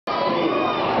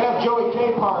Joey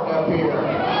Capehart up here.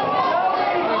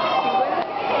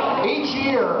 Each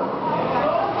year,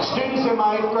 students in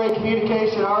my 8th grade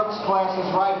communication arts classes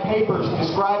write papers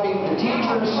describing the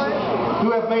teachers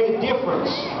who have made a difference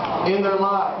in their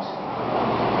lives.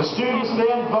 The students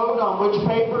then vote on which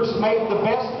papers make the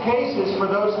best cases for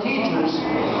those teachers.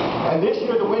 And this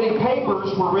year the winning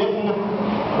papers were written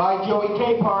by Joey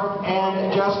Capehart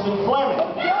and Justin Fleming.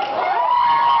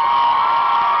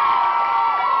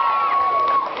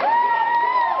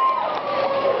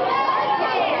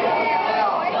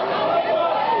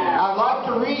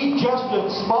 Read just a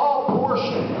small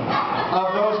portion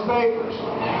of those papers.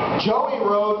 Joey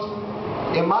wrote,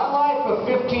 "In my life of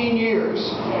 15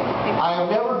 years, I have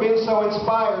never been so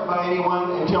inspired by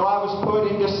anyone until I was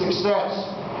put into success.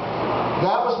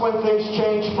 That was when things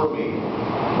changed for me.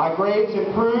 My grades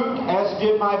improved, as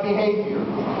did my behavior.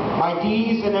 My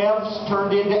D's and F's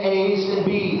turned into A's and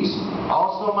B's.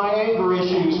 Also, my anger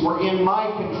issues were in my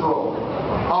control.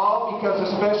 All because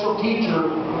a special teacher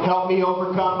helped me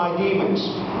overcome my demons."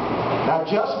 Now,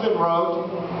 Justin wrote,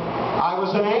 "I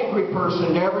was an angry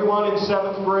person to everyone in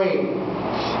 7th grade.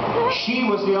 She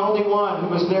was the only one who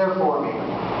was there for me.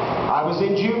 I was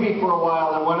in juvie for a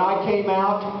while, and when I came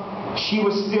out, she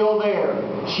was still there.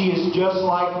 She is just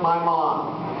like my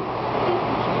mom."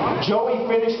 Joey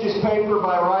finished his paper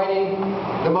by writing,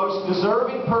 "The most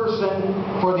deserving person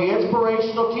for the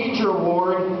Inspirational Teacher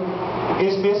Award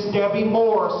is Miss Debbie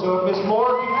Moore." So if Miss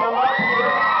Moore can come up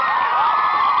here.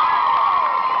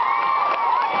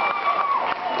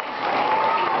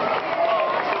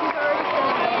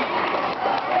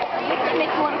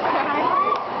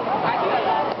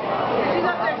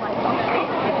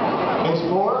 Miss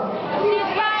Moore? Oh,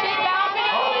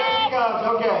 there she comes.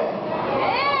 Okay.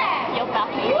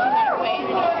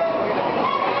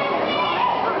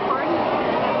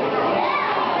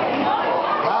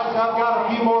 Guys, I've got a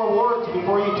few more awards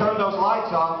before you turn those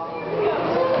lights off.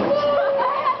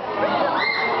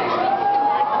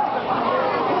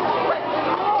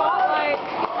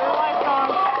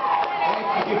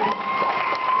 Thank you.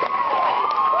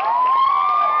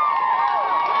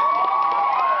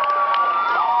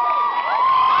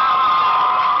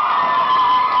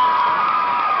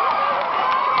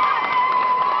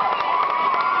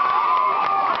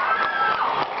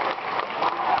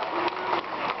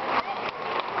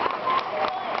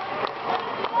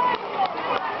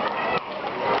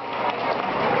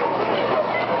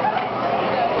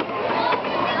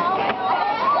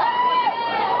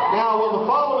 Now, will the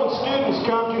following students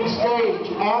come to the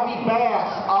stage? Abby Bass,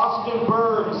 Austin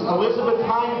Burns, Elizabeth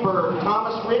Heinberg,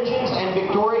 Thomas Richens, and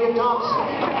Victoria Thompson.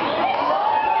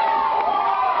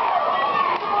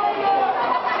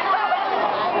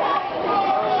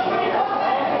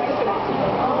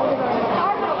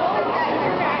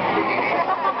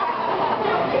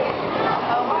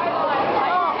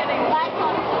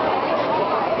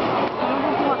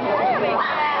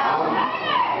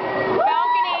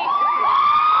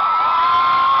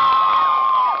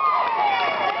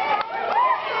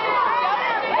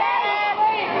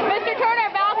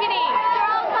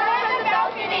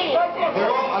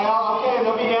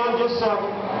 Just a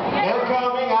second. They're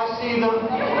coming. I see them.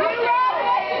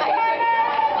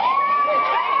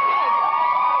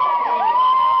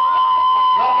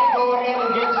 Let me go ahead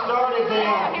and get started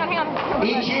then.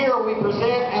 Each year we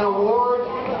present an award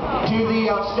to the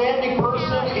outstanding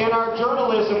person in our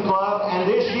journalism club, and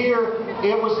this year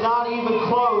it was not even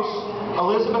close.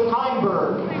 Elizabeth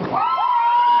Heinberg.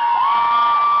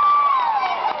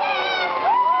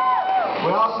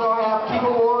 We also have 2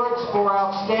 awards for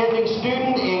Outstanding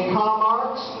Student in Comm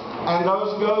Arts, and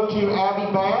those go to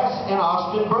Abby Bass and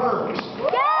Austin Burns.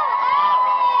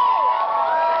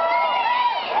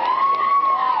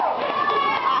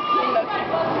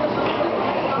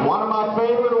 One of my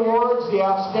favorite awards, the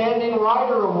Outstanding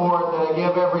Writer Award that I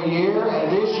give every year,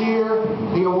 and this year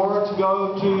the awards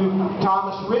go to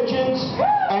Thomas Richens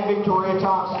and Victoria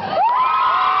Thompson.